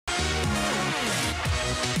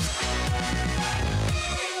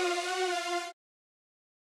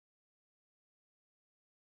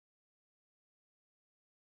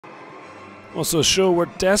Well, Sochaux were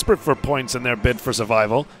desperate for points in their bid for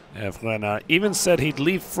survival. Renard even said he'd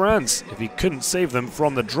leave France if he couldn't save them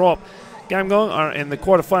from the drop. Guingamp are in the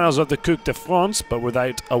quarterfinals of the Coupe de France, but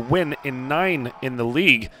without a win in 9 in the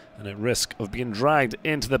league, and at risk of being dragged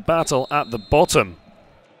into the battle at the bottom.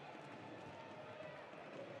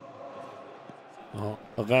 Well,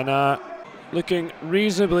 Renard looking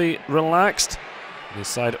reasonably relaxed. This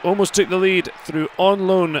side almost took the lead through on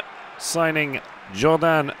loan signing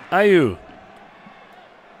Jordan Ayew,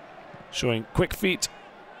 showing quick feet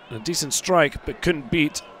and a decent strike, but couldn't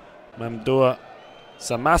beat Mamdoua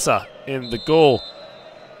Samassa in the goal.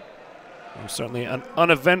 Certainly an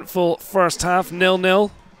uneventful first half,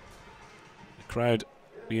 0-0. The crowd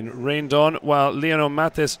being rained on while Lionel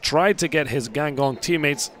Mathis tried to get his Guingamp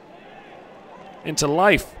teammates into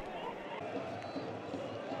life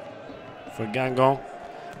for Guingamp,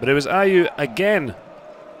 but it was Ayew again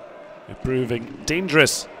proving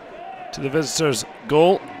dangerous to the visitors'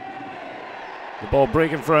 goal. The ball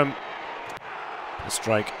breaking for him. The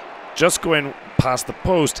strike just going past the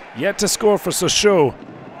post. Yet to score for Sochaux.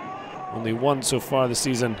 Only one so far this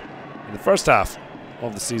season, in the first half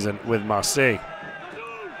of the season with Marseille.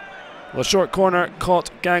 The short corner caught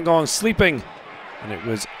Guingamp sleeping, and it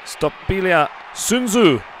was Stoppila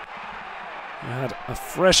SUNZU who had a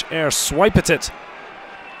fresh air swipe at it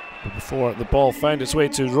before the ball found its way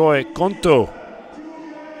to Roy CONTOUT.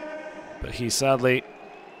 But he sadly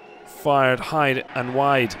fired high and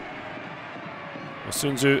wide. Well,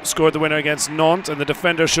 SUNZU scored the winner against Nantes, and the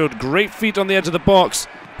defender showed great feet on the edge of the box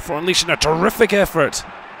before unleashing a terrific effort.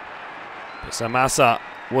 But Samassa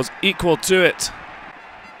was equal to it.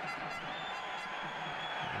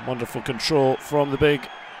 Wonderful control from the big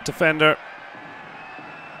defender,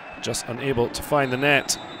 just unable to find the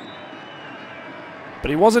net. But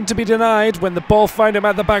he wasn't to be denied when the ball found him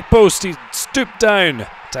at the back post. He stooped down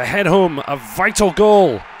to head home a vital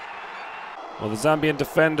goal. Well, the Zambian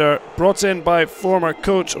defender, brought in by former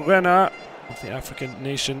coach Renard of the African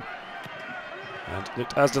nation, and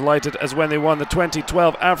looked as delighted as when they won the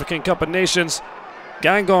 2012 African Cup of Nations.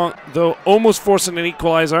 Guingamp, though, almost forcing an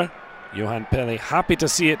equaliser. Yohann PELE happy to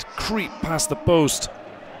see it creep past the post.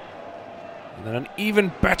 And then an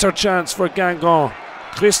even better chance for Guingamp.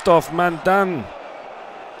 Christophe Mandan,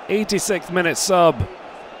 86th minute sub.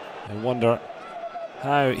 I wonder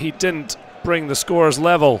how he didn't bring the scores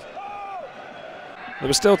level. There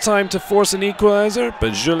was still time to force an equaliser,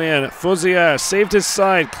 but Julien FAUSSURIER saved his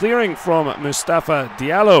side, clearing from Mustapha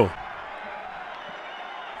DIALLO.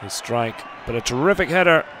 His strike, but a terrific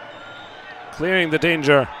header, clearing the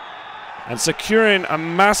danger and securing a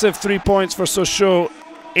massive 3 points for Sochaux.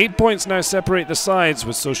 8 points now separate the sides,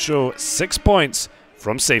 with Sochaux 6 points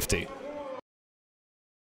from safety.